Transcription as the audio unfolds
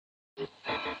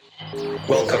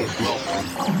Welcome.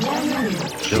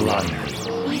 July.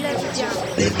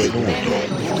 Benvenuto.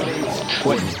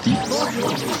 Quanti.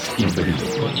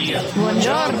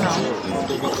 Buongiorno.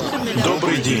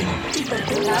 Добрый день.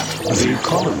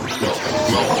 Willkommen.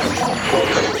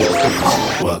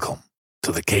 Welcome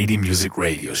to the KD Music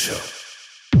Radio Show.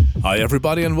 Hi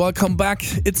everybody and welcome back.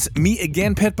 It's me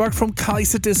again, Pat Buck from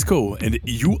Kaiserdisco, and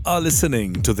you are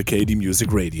listening to the KD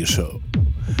Music Radio Show.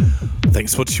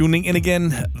 Thanks for tuning in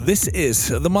again. This is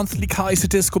the monthly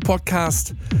Kaiserdisco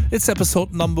podcast. It's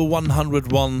episode number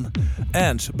 101,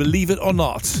 and believe it or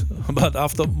not, but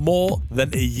after more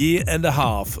than a year and a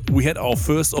half, we had our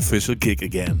first official gig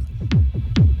again.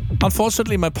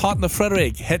 Unfortunately, my partner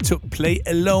Frederick had to play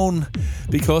alone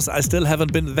because I still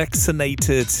haven't been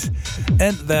vaccinated,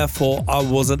 and therefore I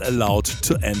wasn't allowed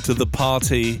to enter the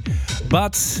party.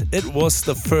 But it was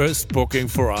the first booking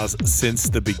for us since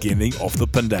the beginning of the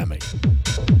pandemic.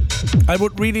 I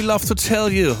would really love to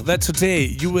tell you that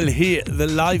today you will hear the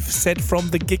live set from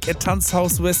the gig at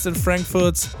Tanzhaus West in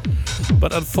Frankfurt,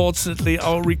 but unfortunately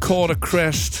our recorder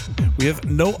crashed. We have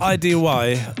no idea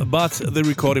why, but the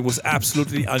recording was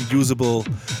absolutely unusable,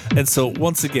 and so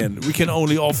once again we can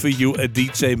only offer you a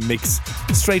DJ mix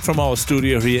straight from our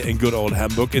studio here in good old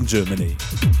Hamburg in Germany.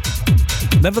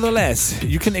 Nevertheless,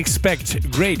 you can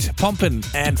expect great, pumpin'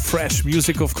 and fresh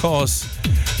music, of course,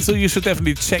 so you should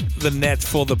definitely check the net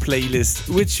for the playlist,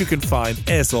 which you can find,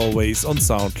 as always, on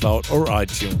SoundCloud or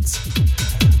iTunes.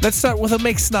 Let's start with a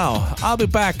mix now. I'll be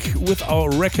back with our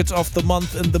record of the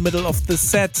month in the middle of the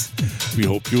set. We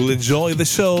hope you'll enjoy the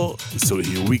show, so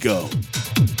here we go.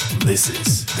 This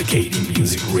is the KD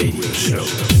Music Radio Show.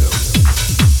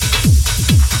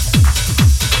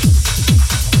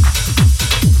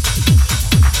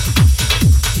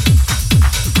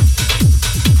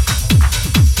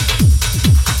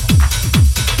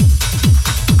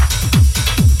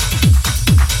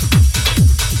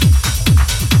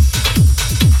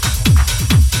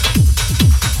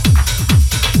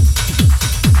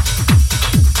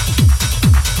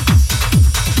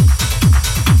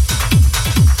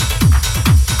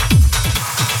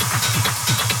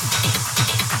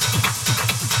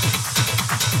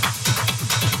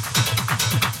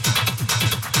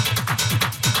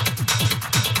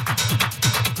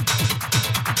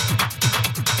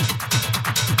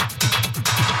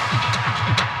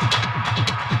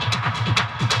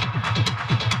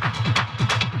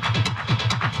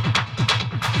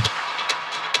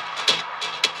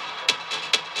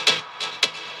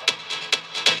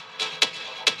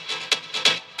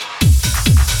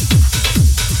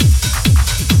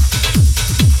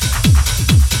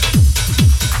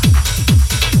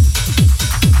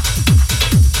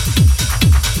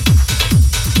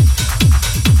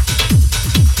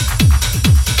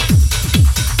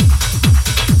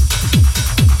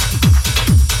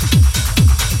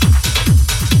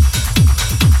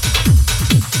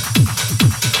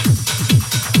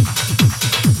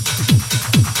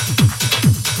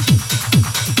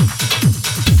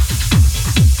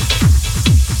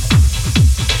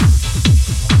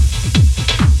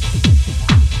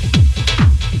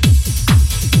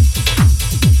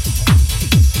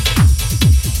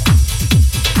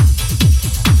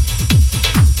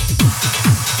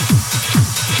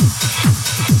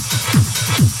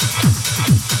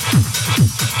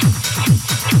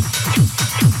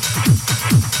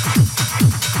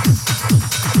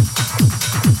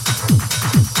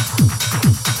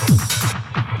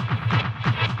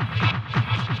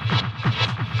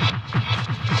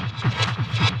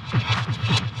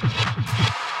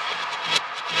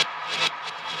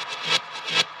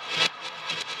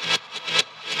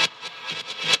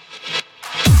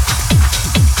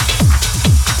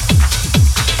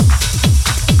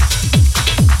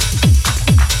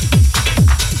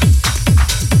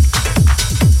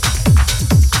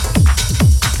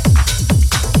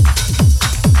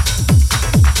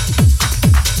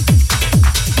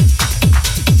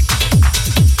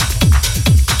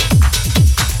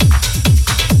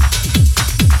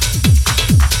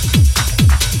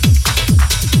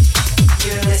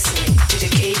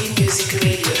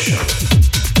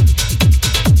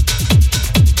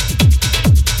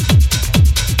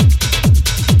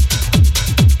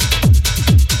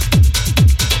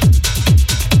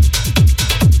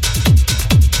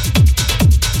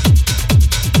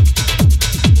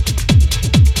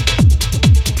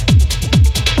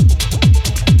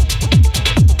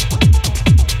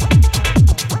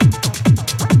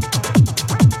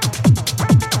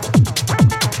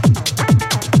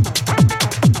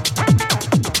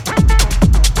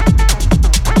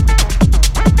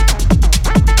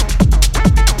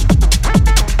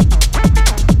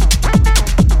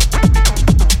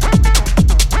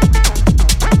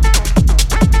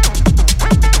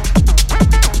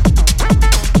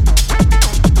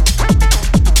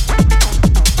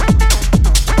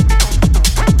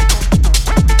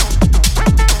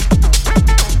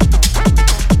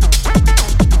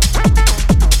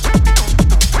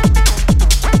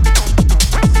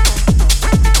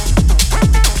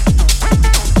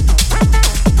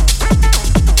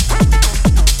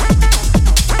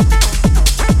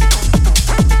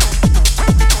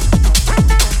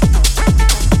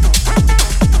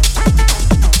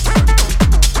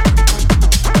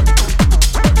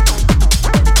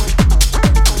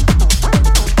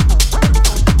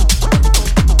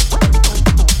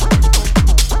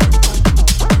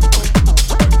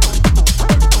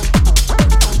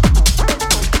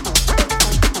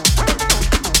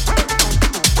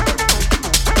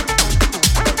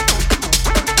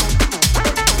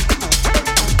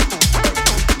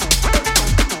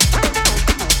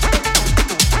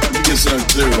 something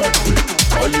clear right quick.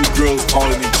 All you girls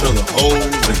calling each other hoes,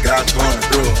 the guy calling a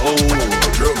girl hoe, or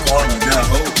a girl calling a guy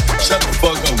hoe. Shut the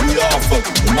fuck up, we all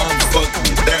fucking. Your mom fucking,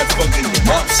 your dad fucking, your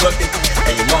mom sucking,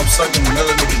 and your mom sucking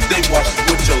another nigga's dick while she's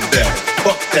with your dad.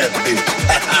 Fuck that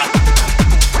bitch.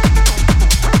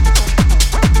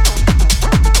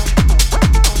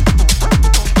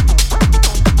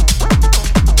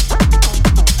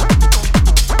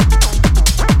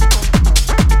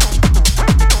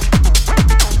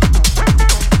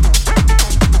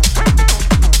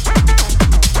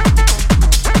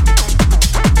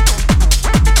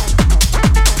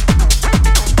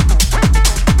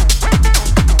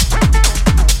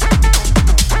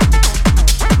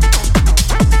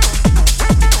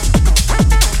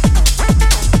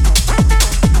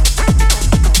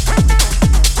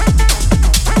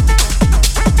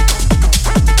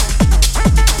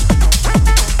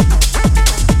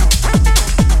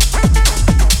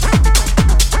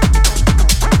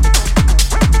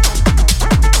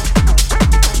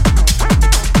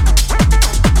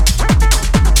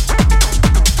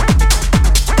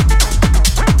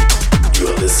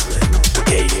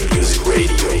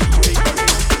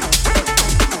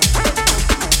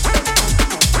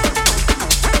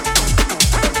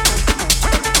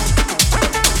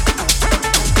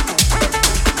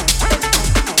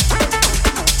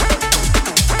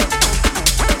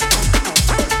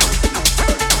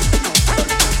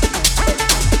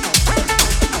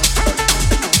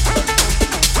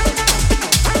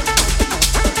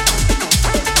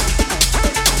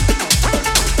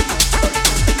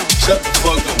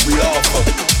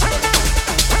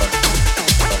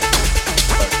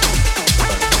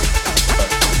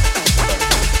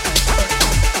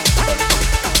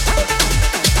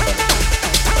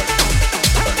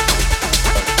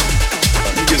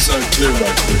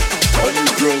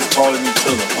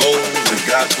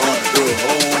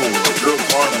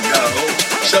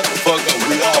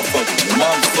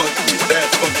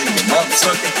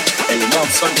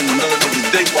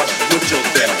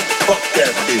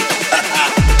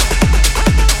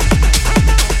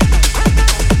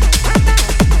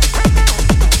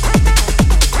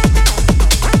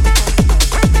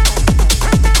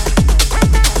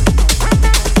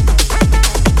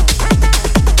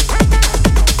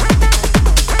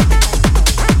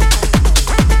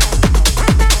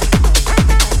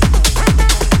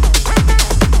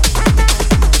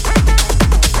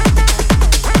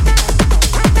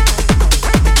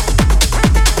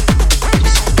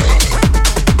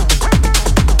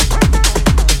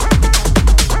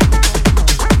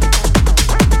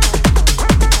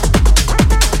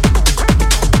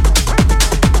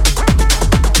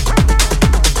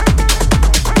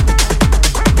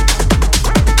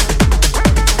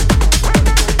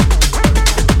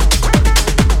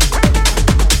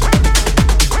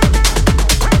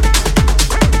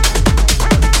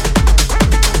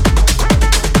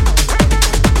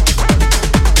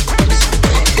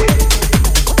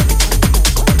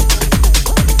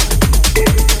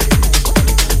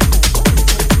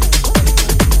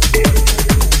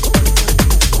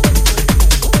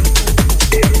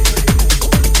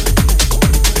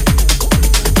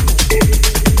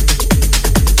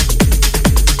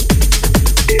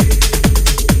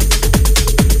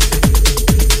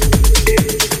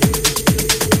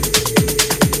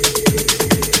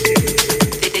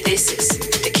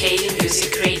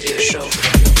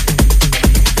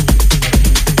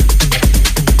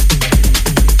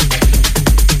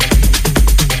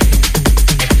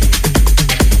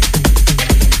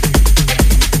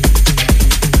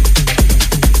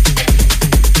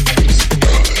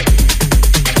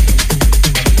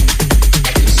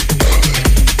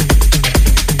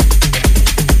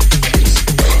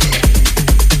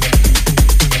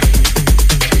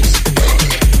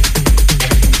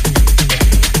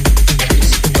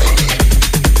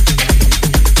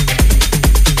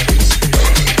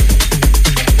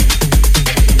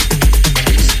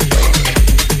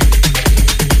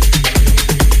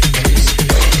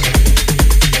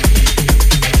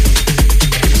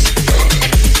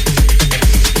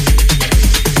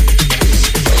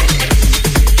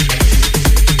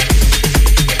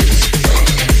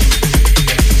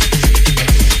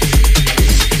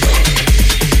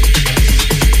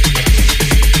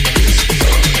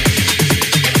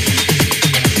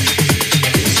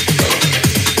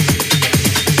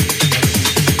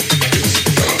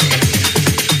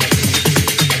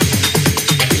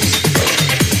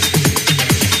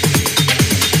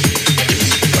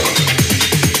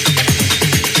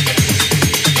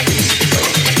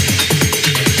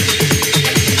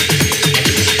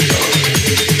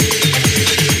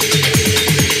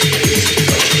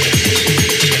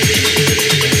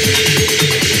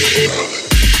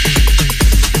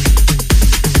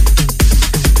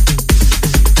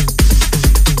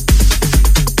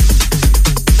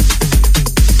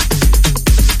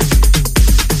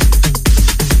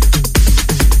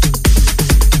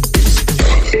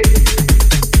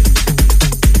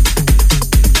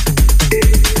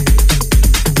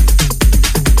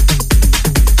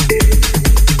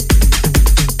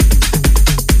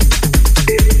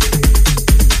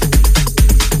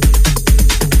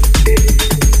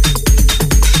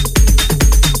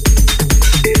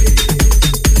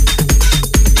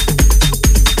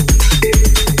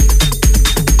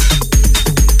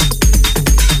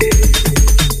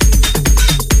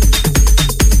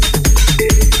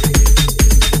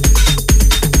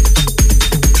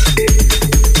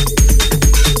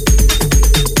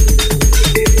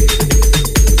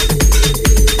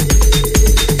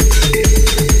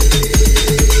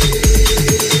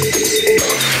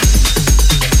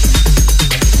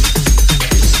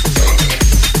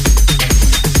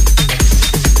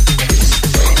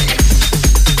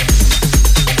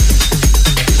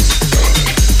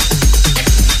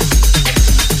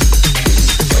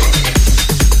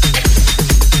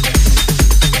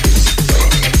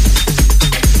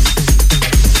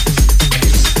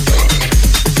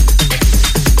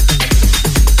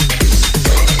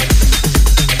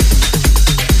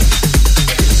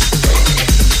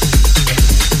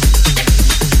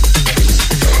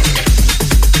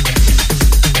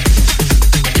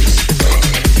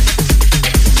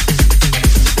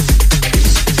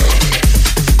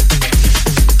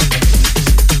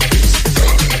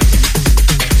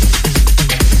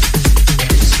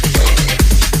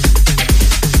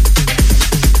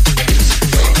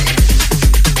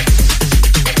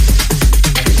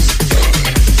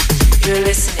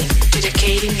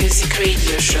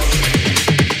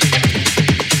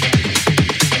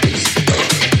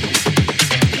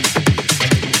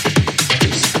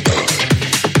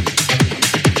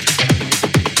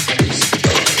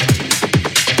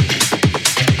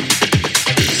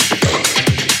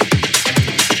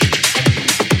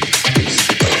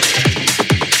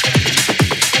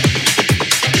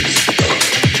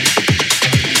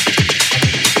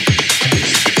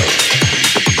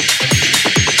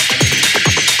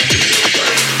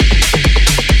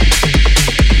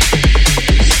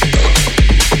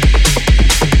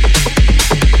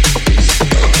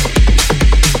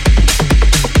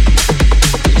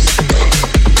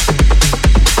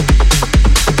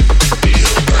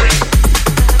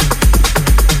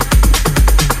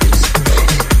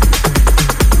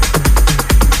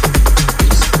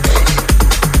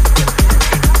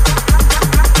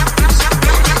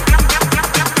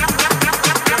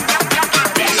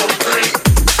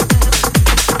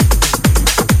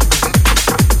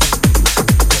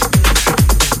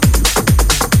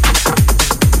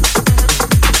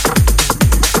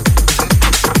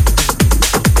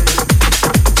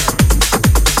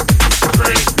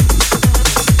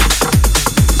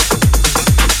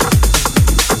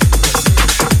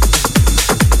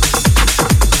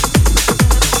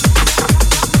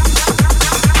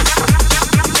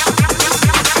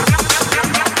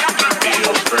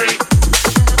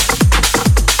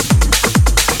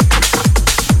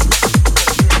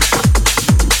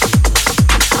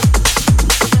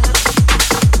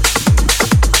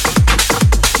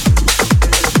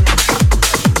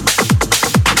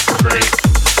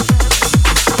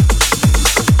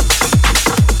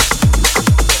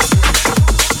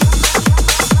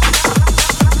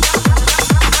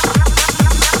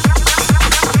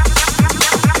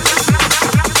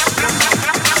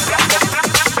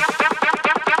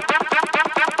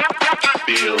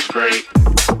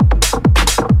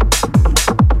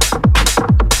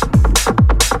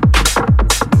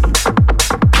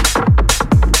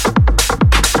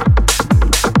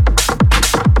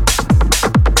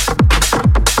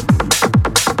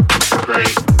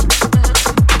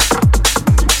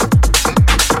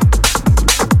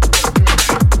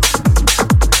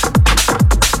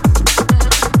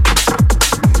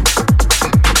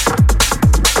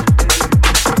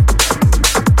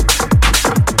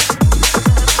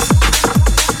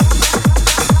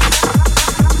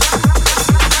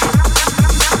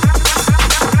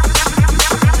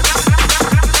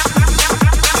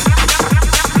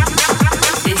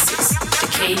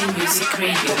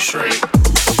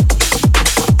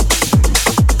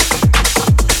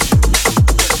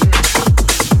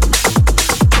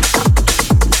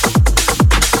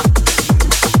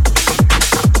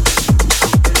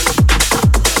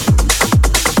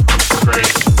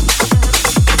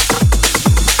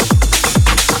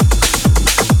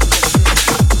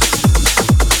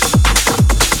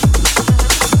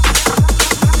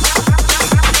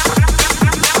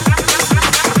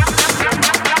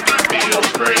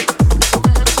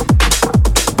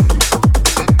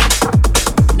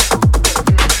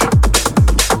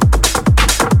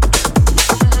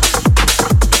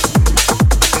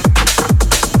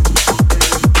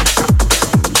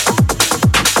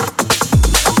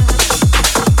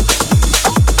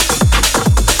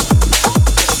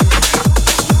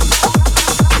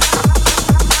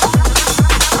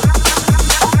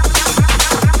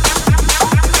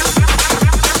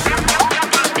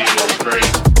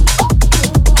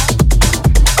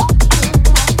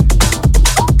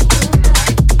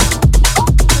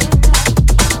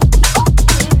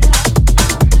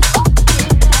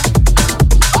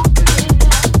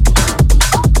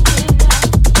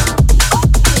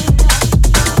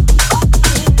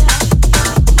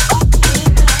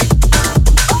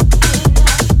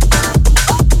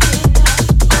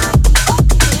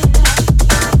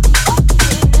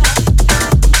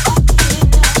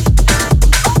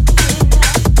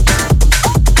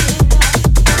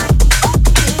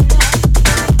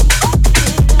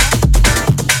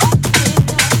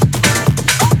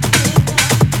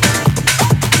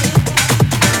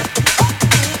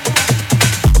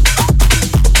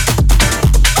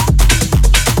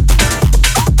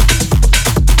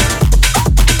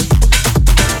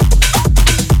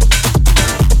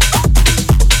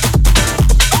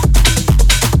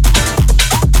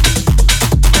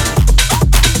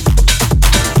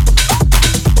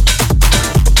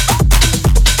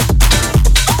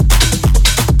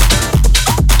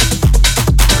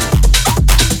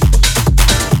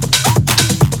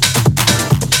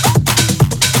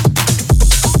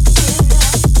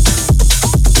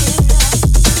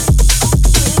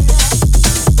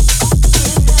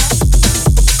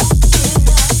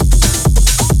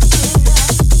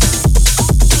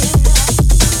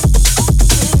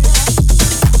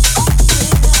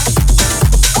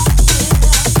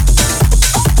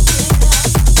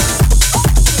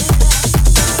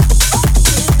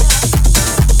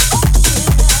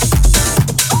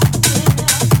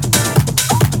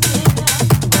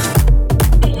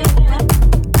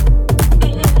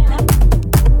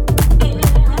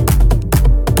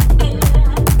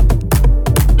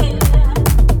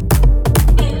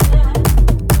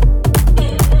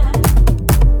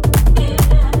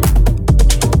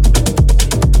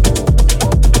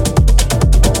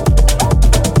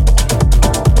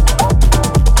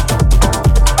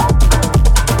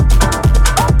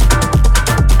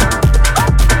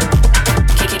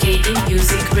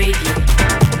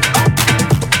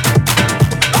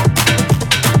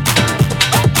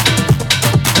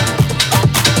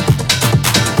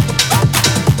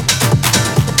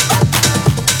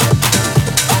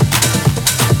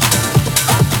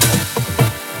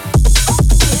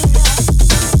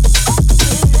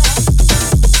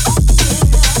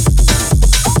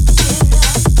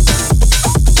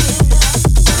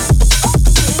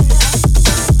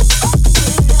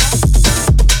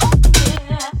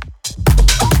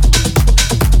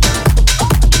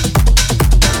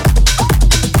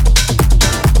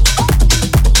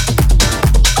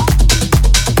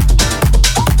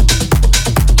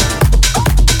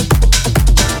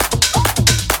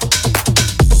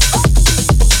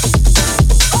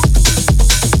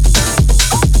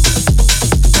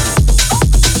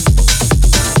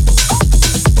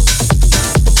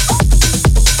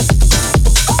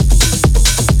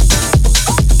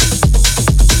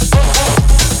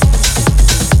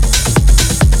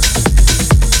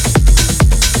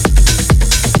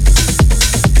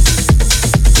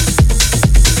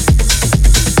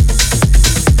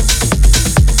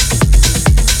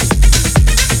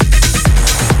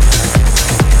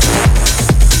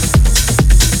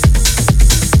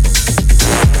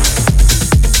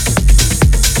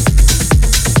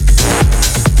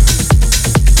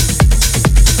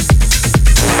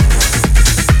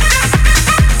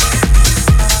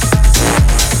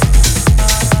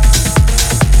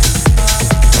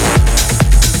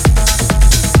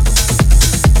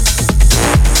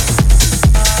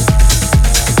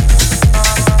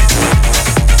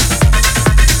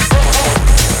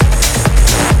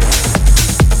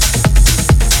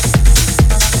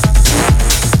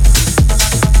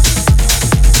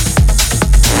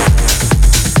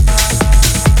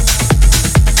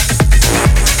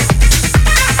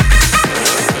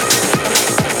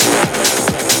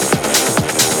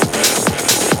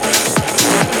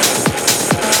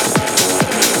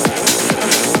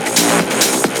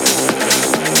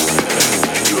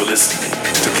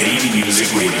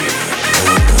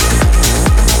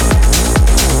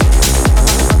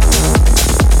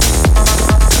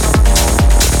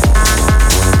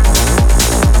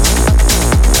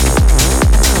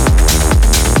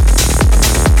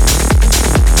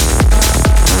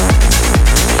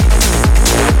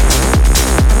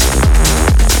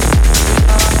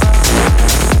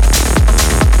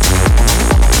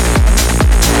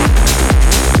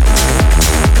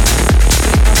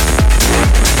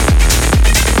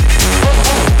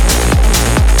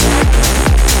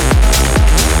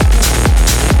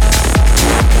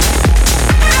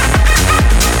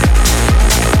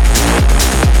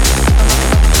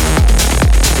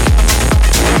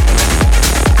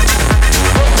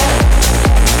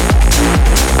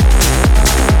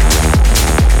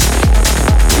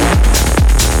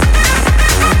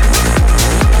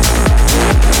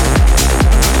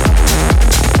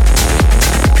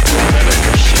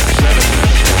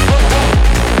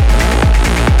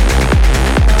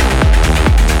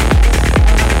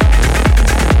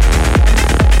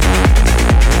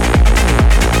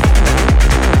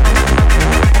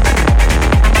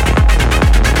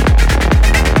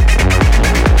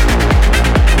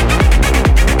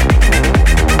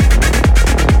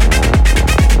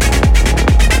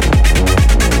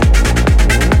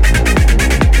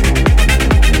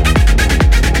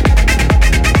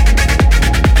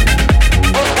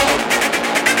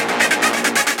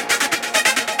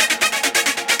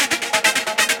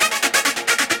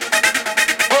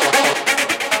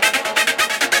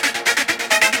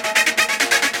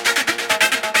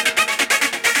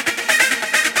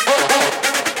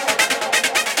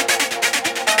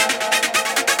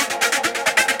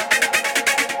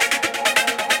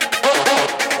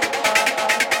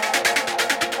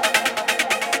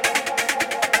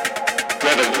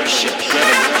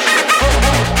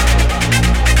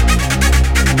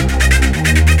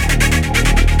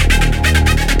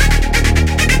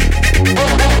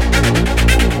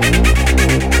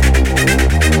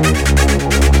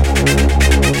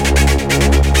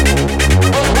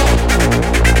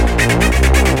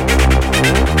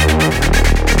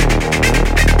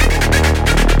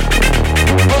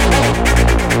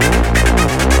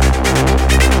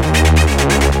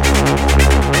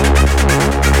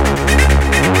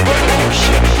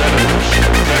 Shit.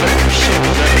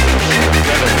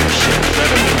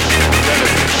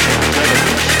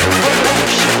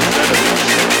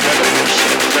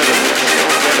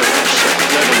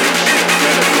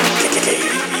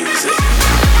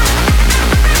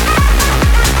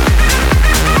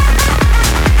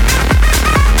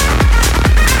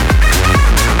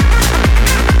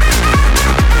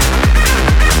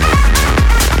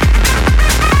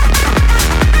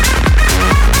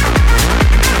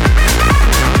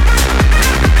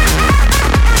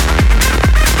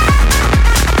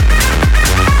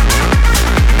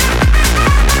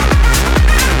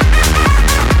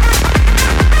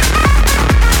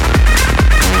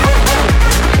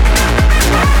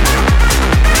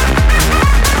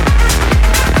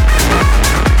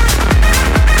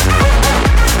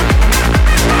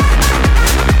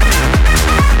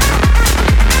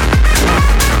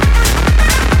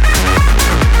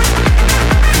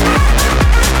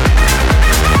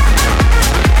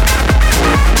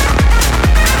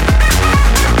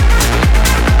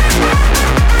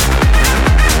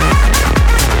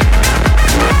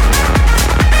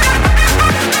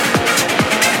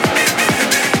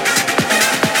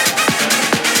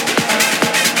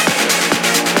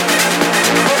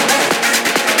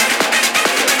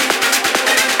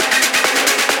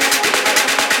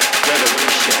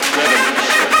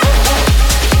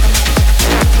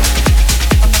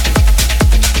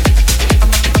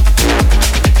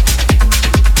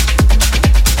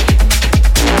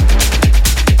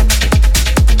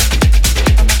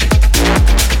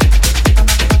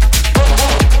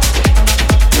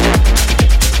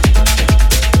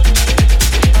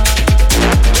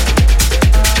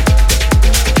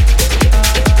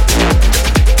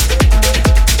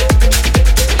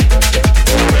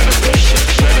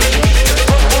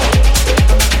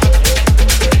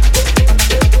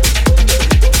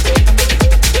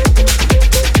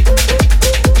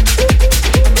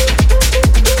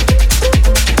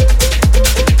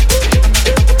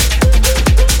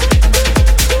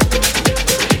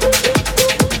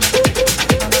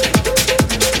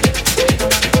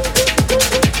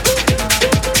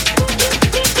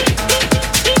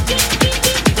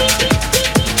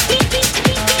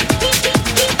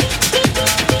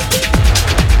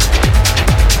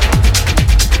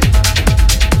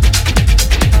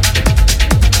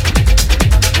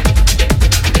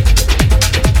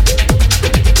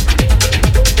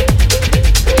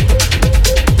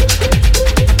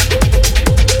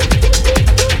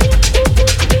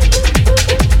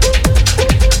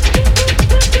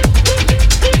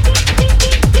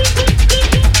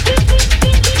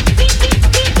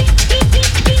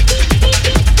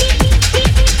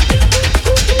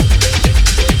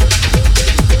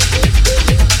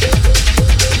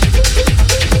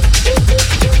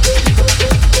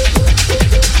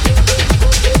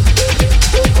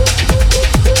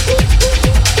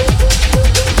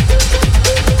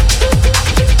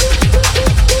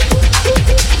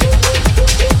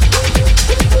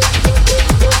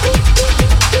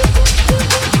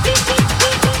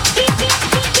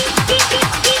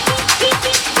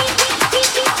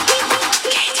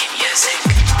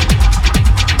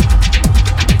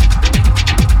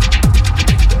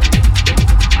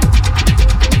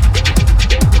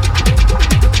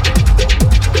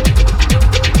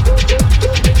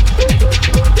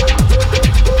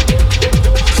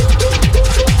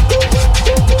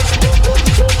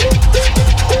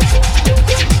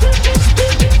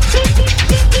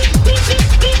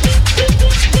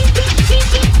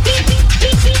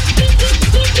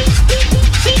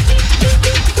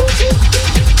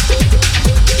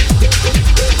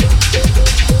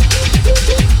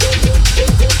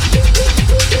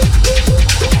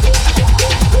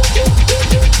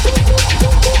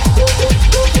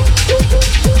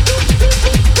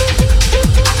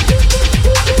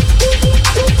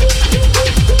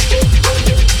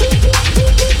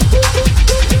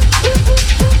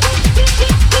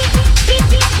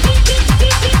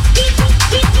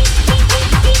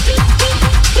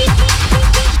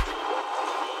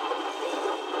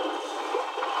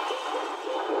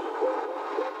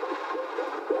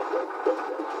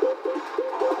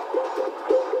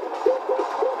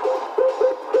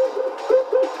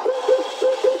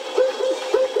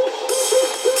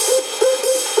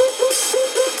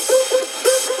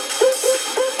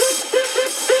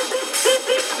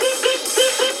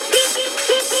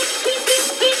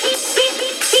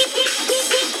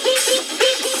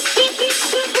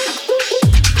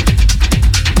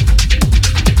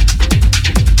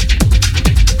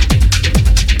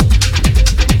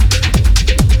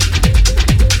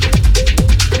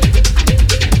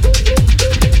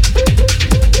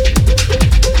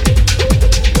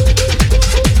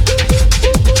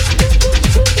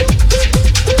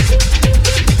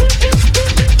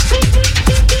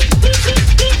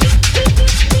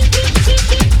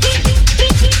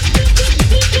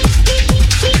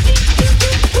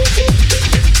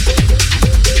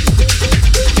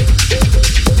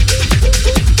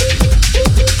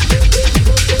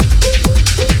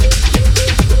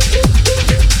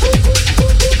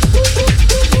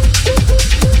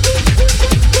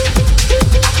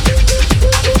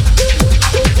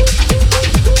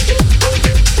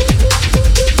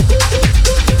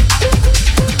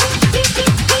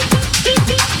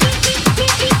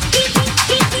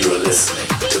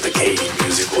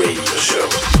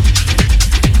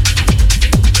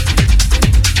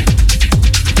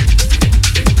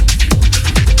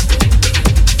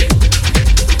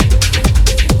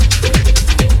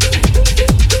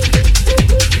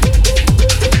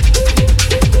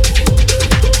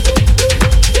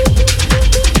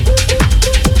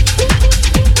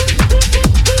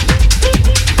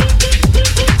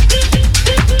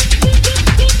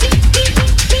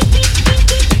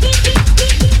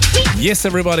 Yes,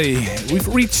 everybody, we've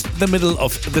reached the middle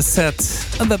of the set,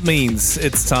 and that means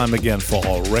it's time again for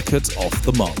our Record of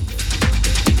the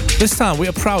Month. This time we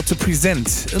are proud to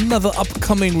present another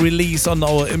upcoming release on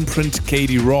our imprint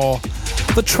KD Raw.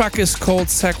 The track is called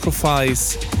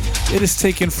Sacrifice. It is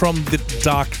taken from the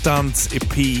Dark Dance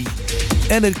EP,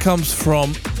 and it comes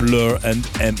from Blur and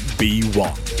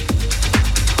MB1.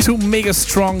 Two mega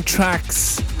strong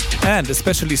tracks, and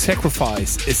especially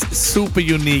Sacrifice is super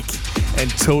unique and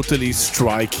totally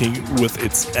striking with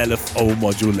its LFO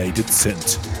modulated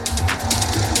synth.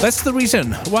 That's the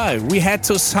reason why we had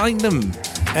to sign them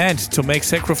and to make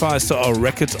Sacrifice to our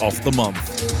Record of the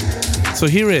Month. So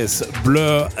here is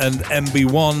Blur and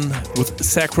MB1 with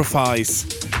Sacrifice,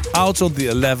 out on the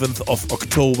 11th of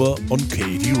October on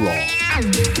KD Raw.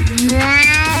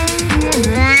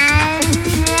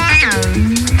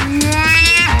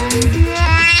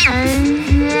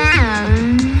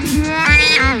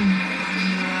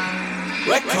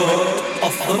 Record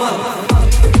of the Month.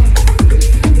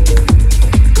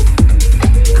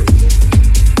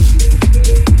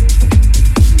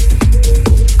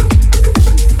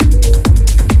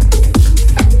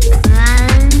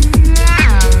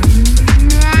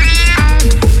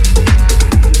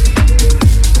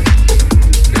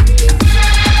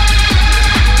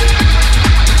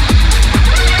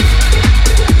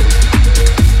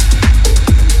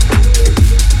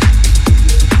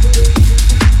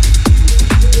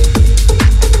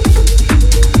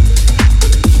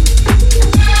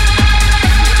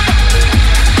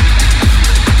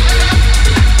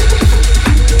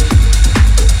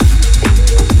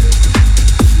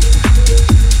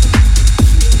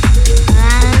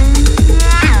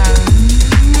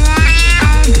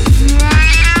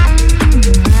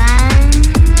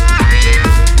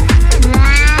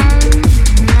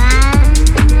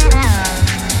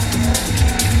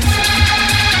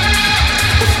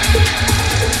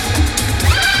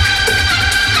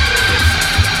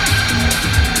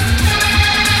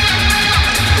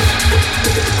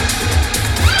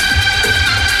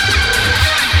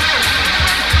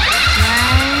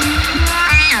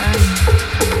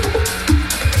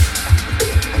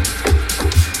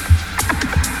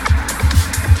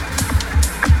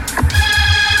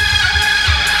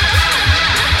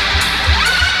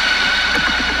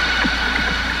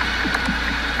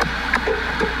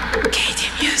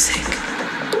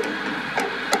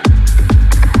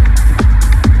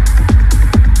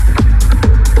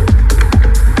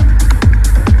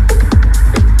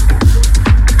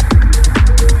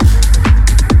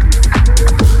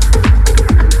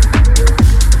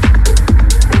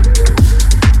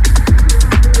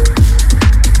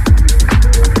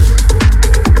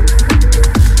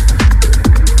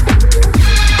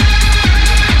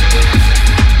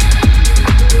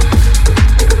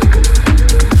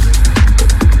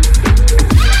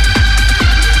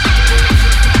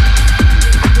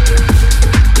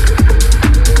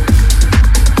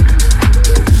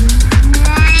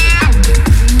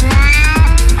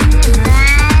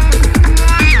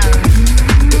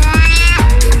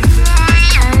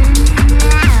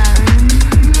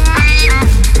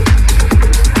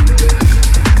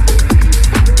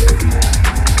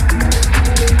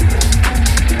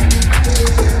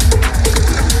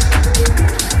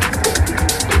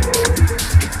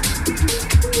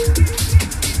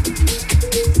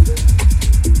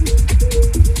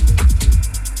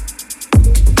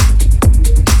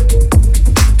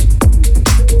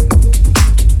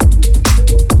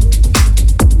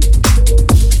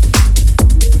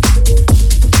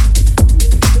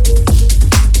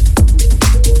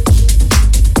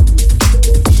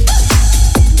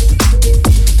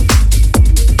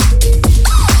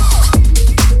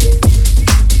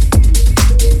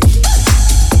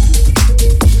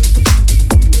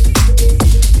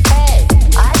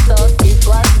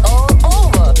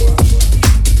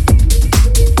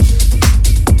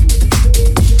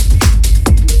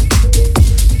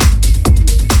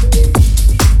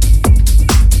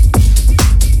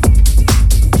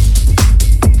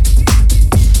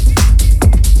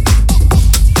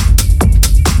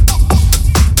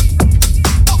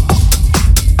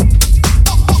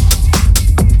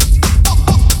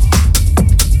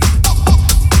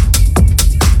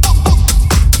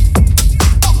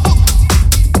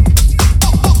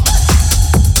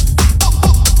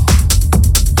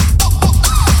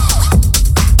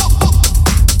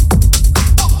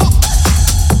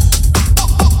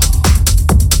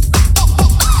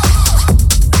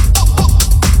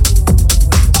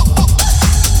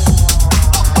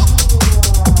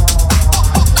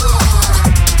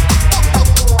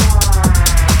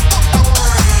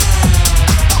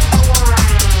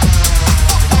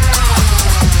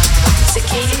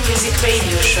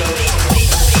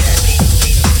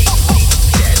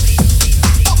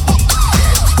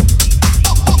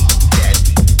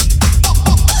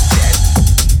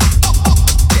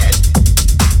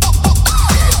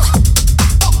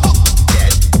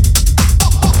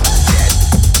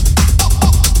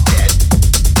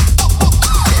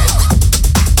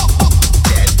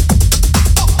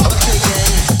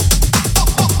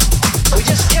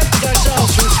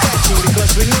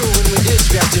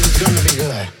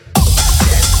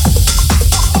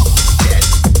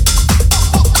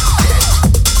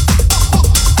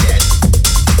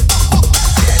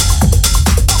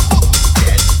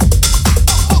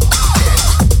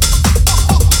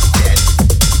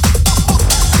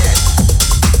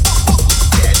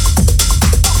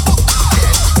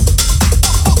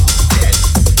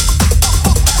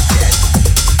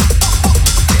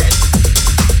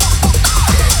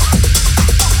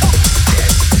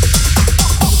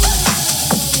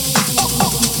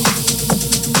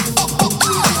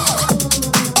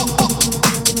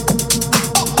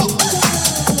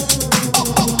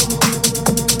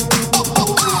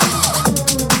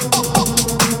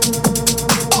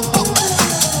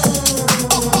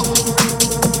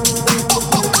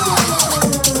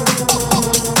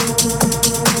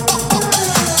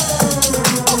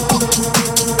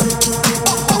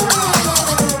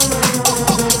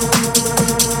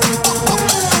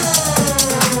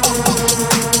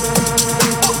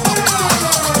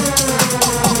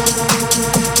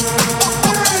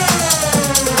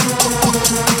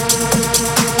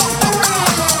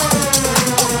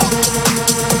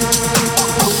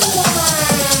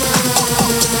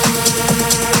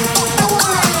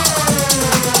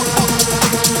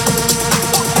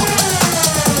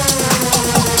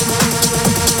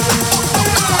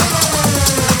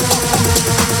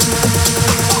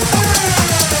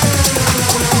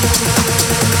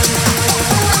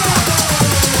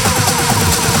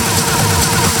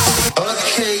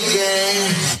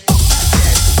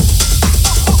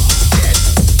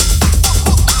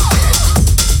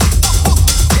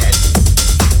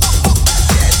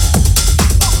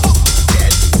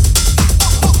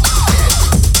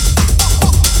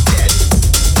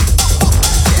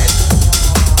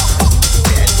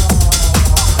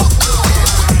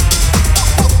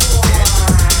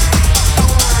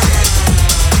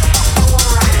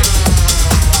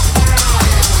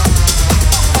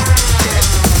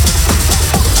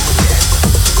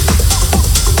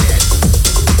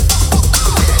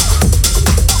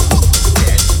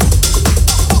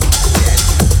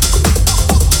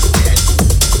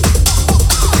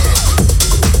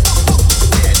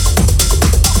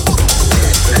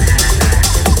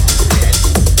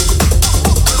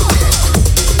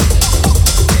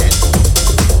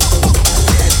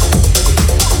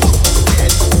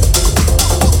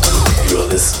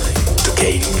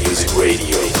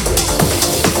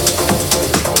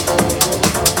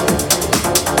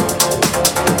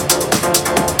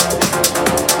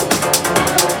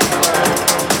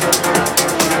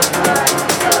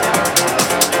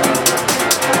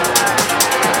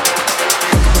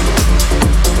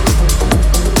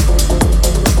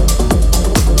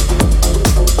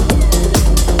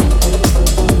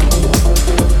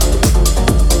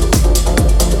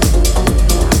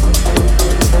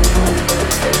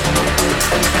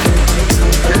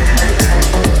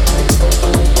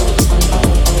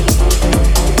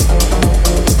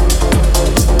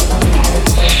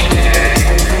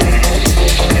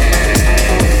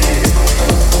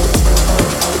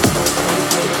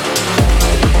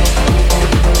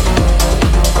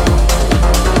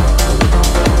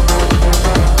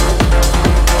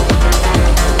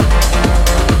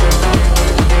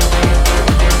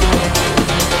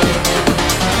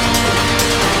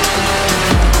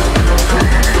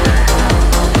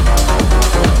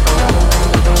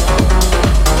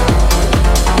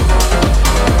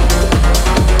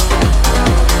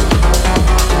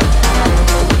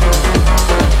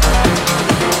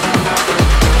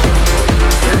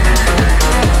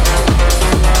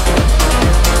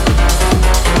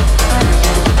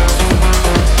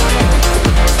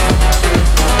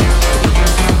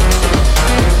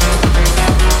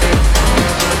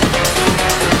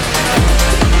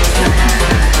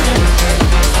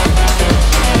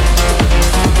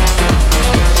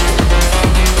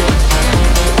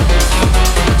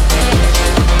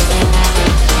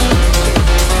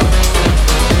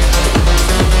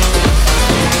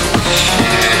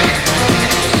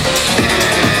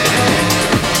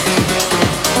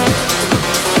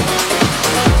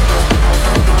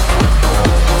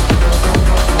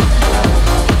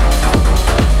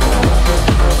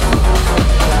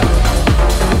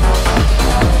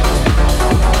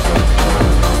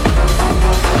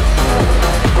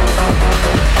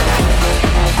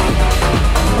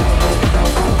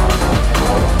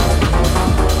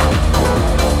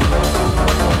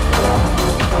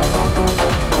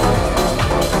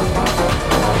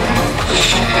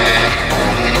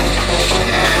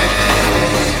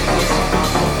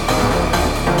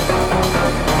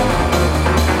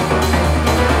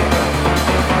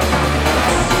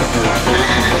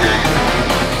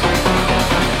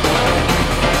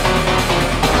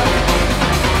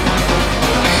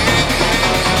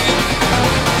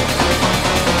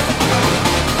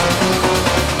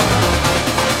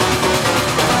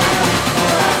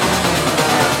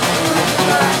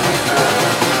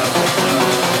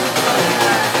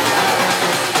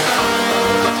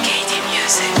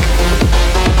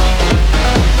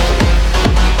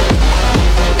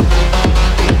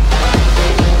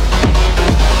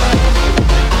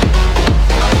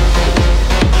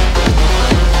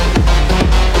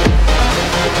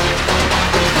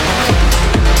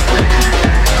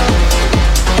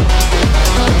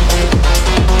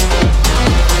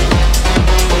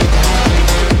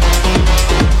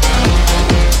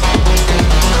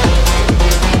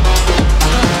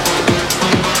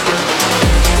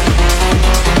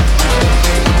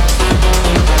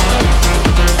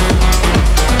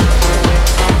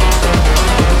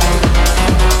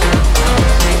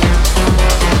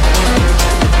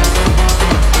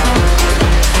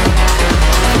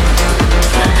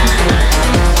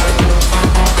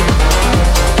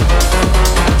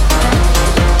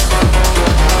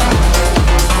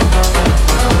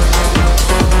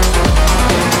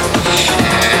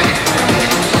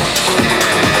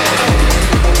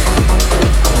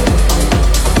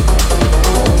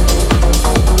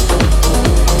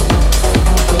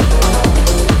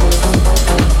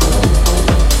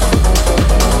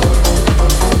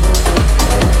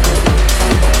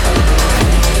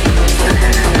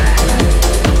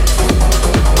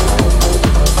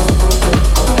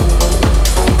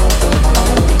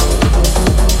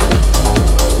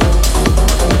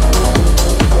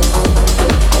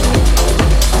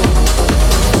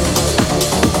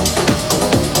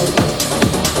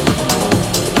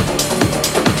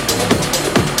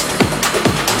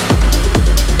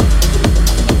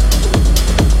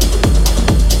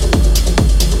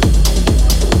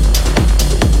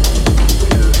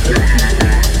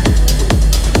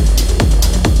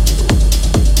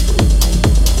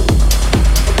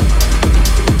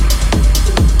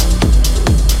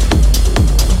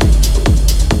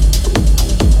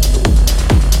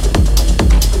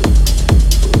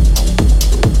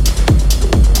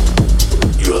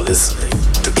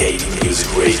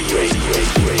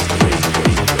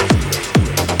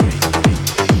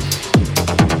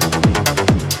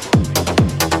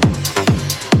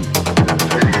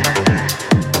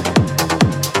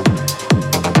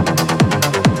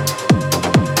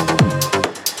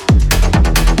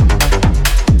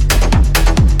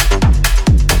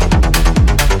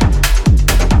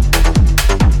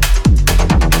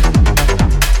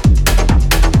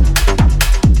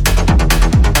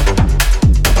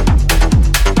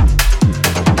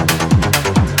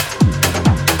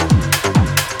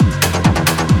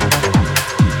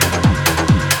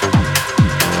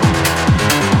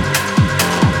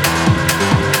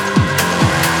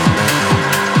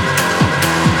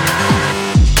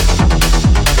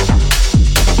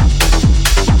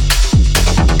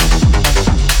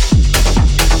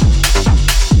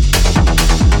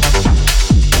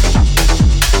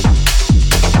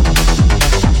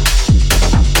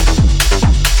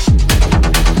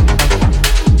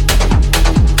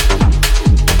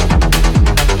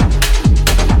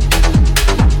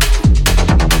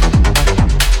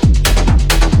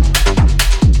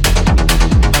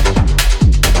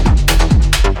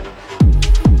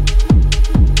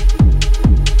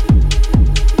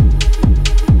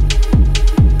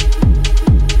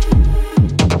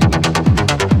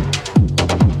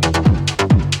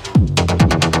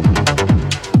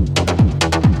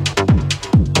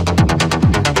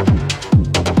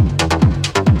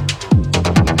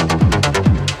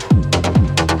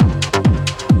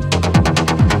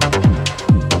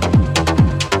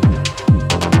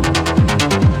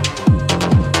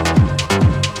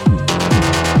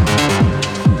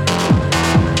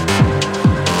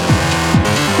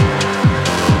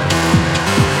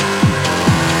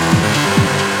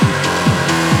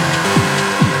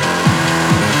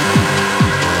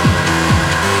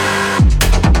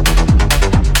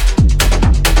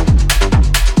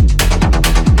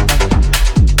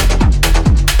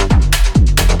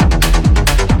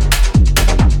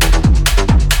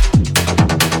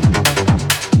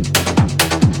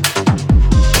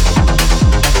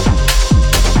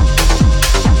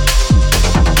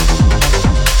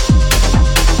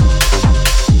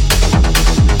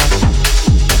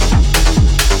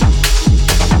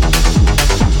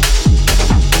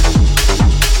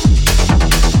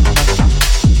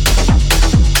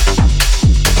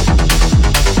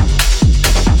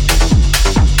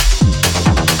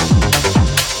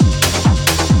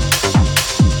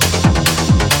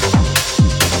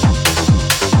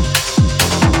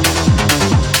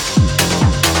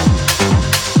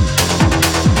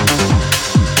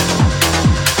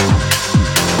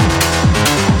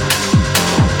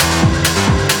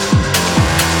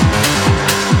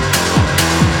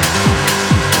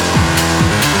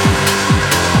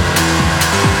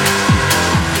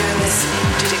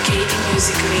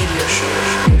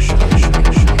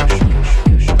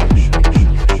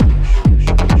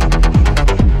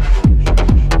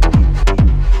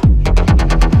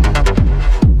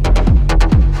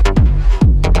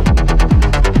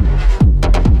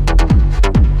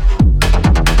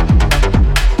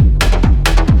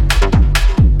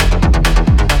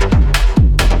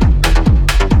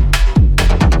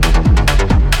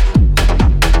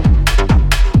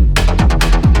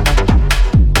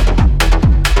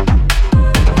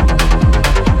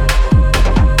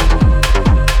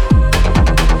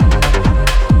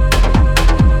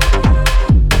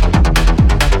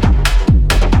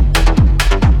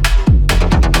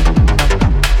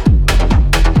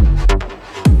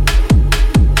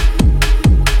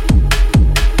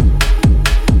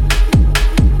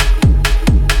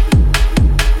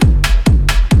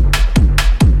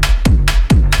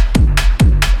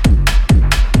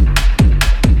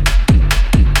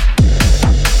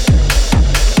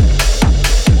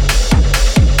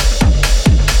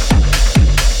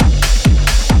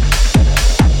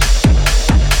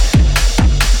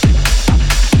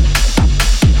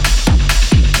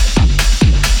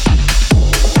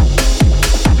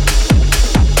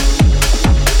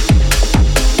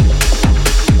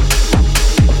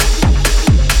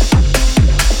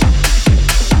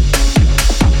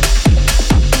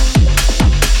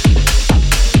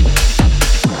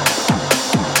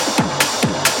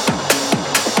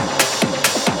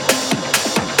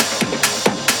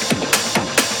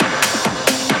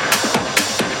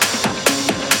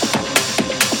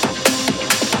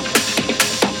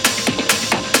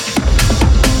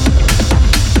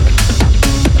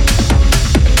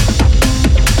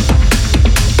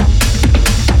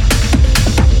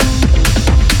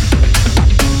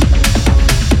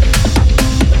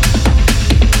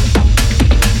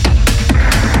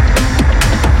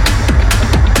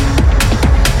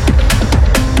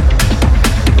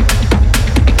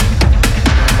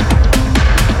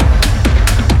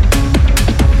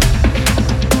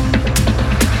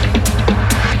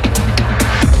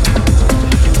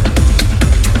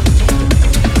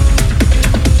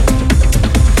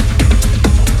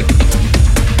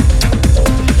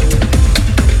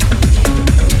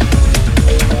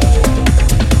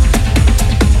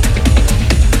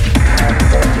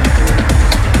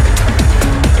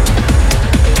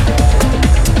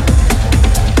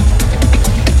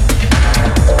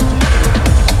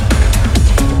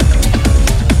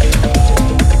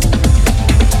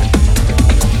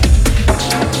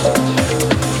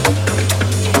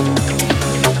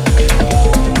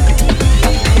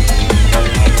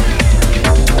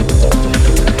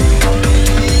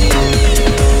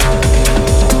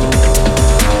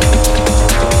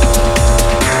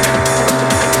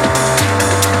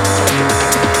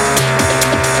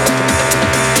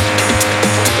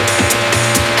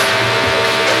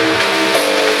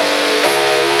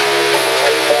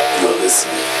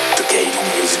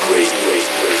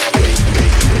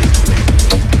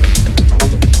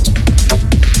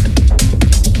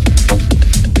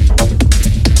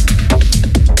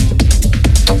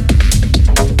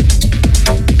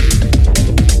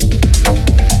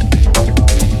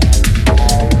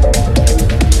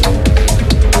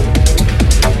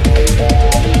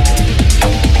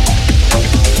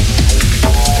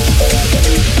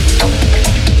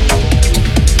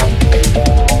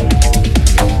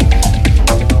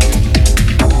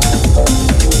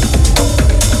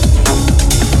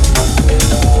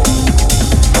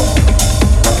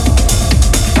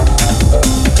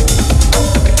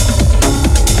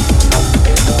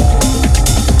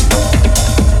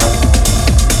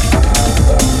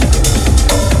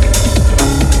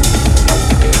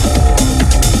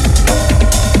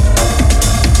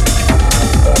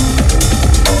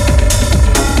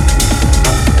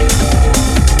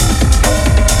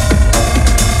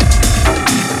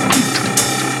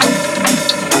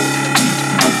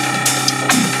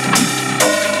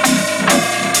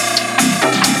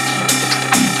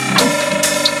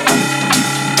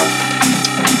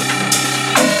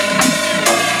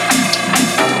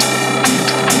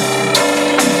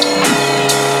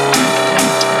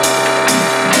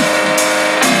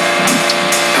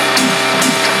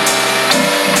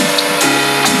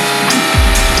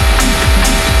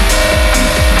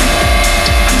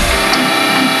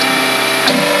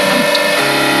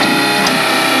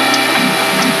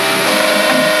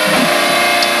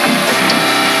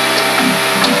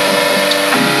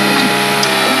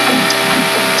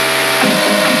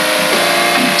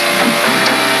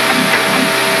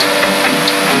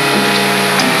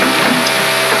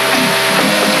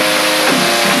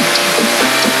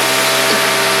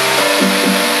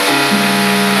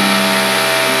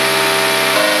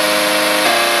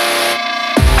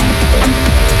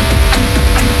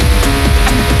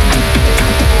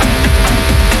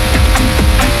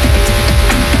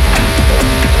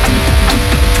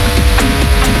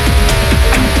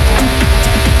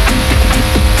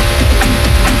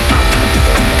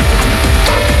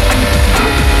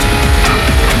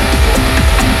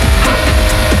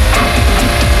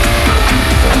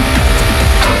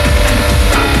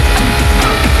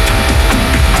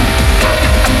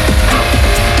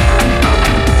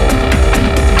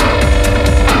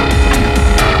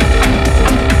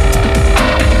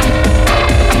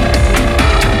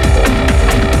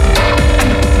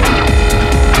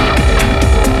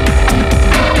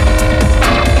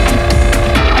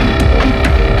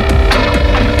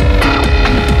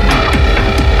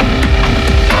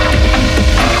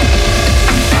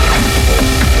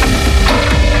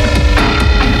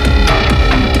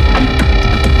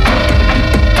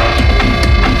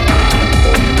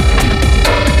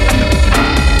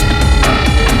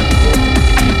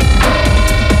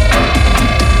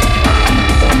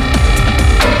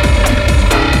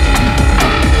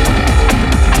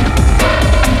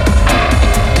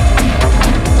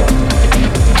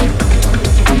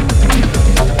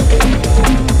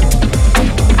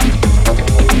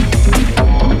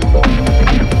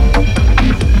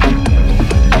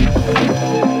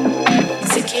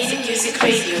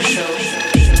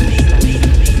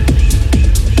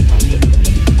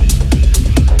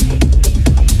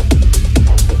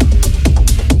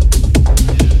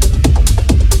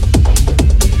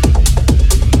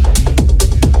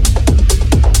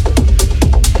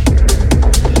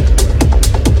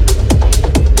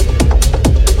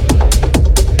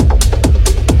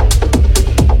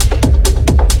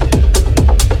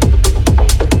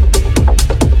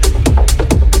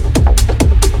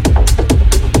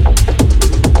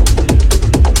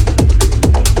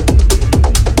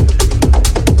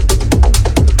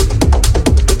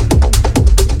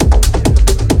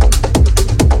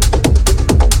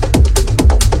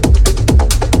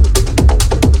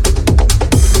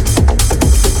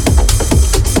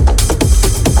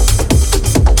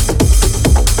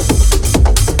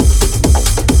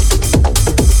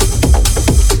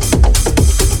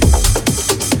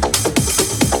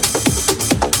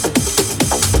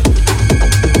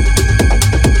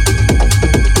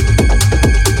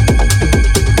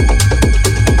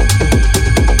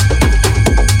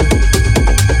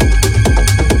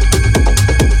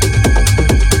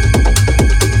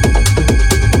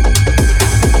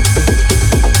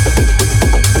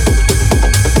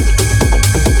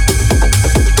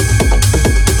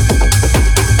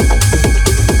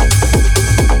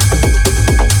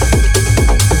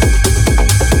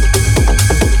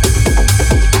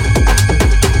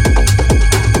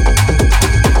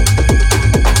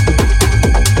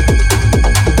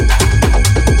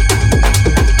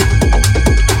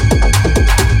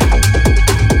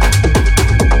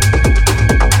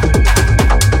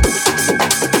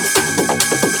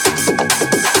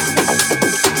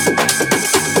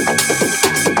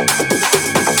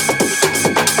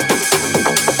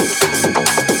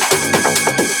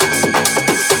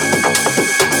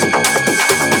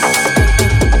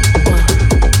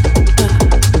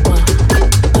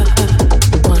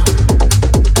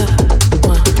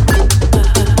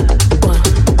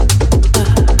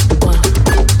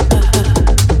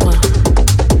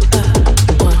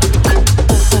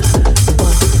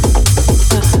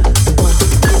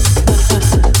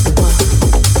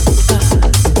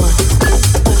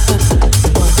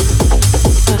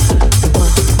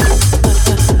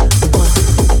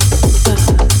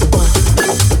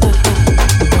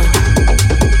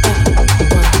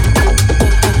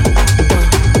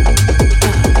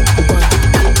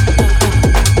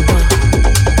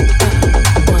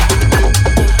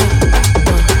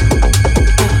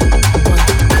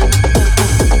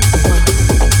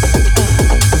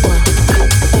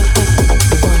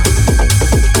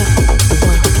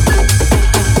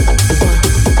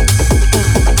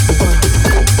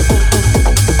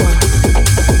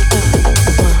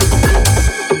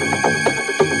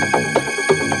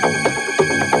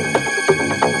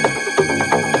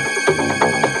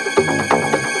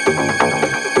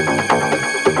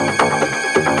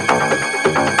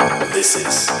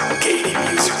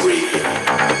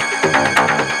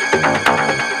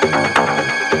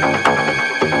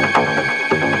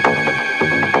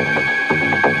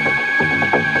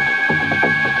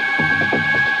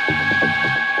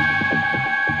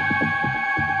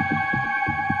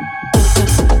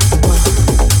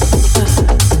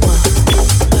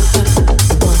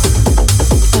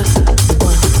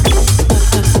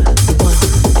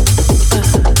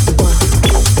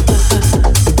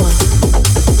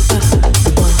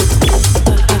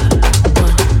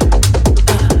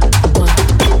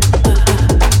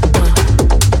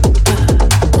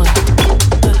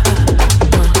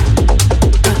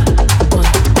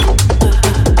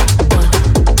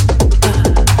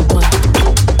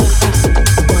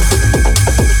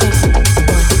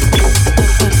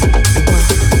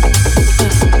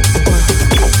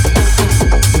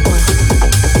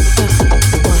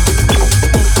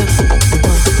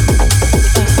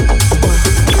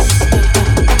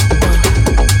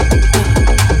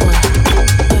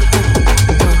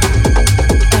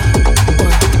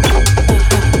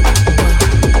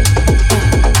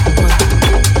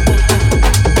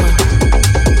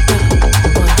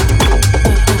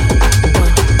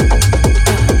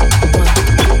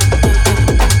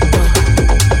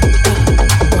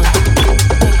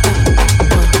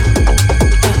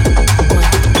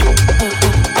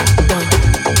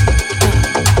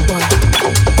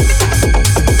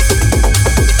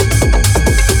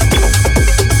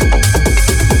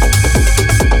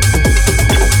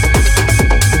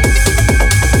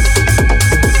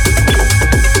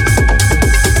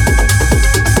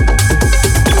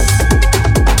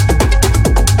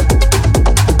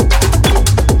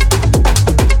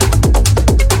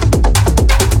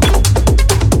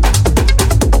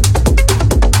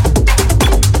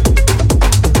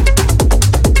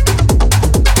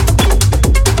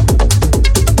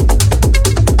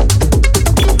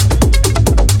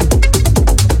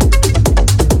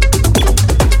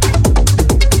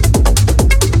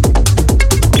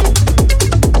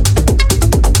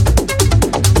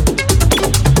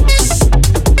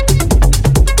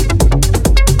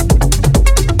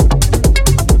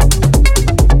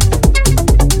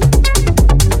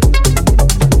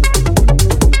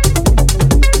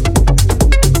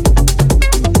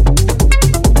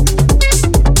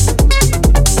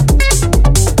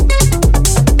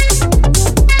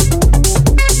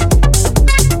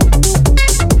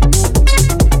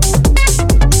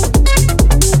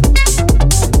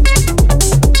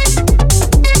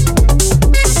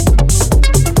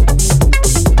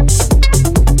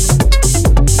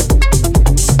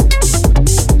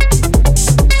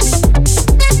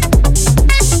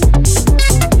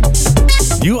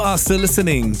 are still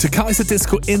listening to Kaiser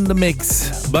Disco in the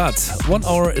mix, but 1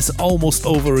 hour is almost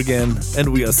over again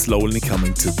and we are slowly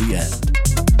coming to the end.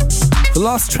 The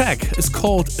last track is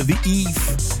called The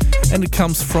Eve and it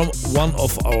comes from one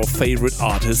of our favorite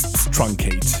artists,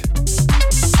 Truncate.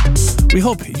 We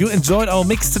hope you enjoyed our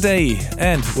mix today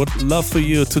and would love for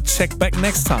you to check back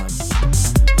next time.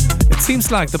 It seems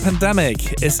like the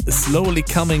pandemic is slowly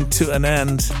coming to an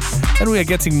end and we are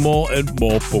getting more and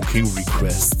more booking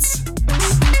requests.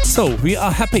 So we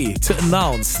are happy to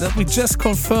announce that we just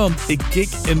confirmed a gig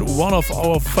in one of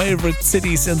our favorite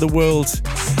cities in the world.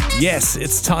 Yes,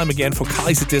 it's time again for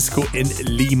Kaiser Disco in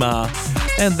Lima,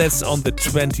 and that's on the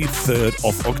 23rd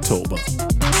of October.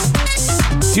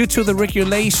 Due to the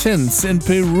regulations in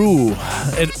Peru,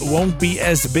 it won't be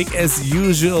as big as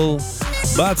usual,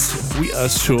 but we are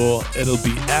sure it'll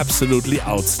be absolutely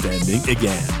outstanding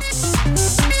again.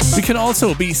 We can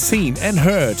also be seen and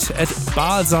heard at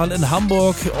Baalsaal in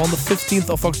Hamburg on the 15th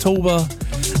of October,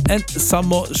 and some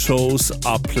more shows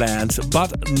are planned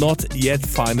but not yet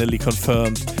finally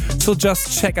confirmed, so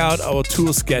just check out our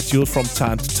tour schedule from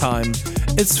time to time.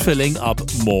 It's filling up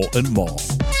more and more.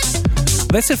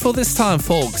 That's it for this time,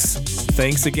 folks.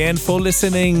 Thanks again for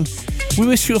listening. We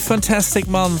wish you a fantastic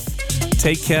month.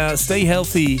 Take care, stay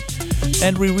healthy,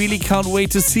 and we really can't wait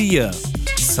to see you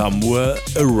somewhere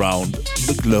around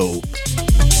the globe.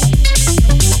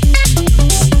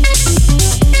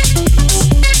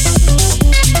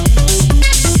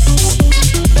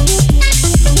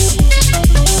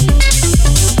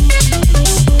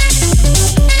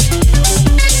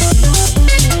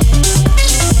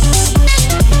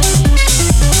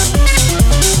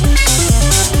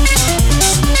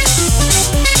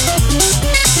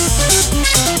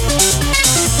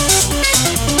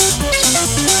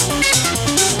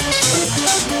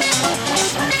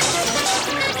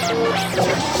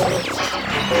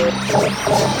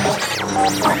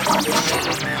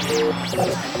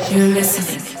 You're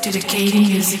listening to the KD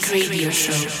Music Radio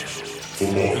Show.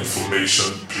 For more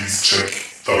information, please check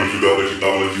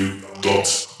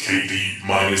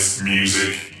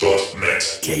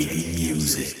www.kd-music.net. KD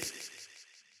Music.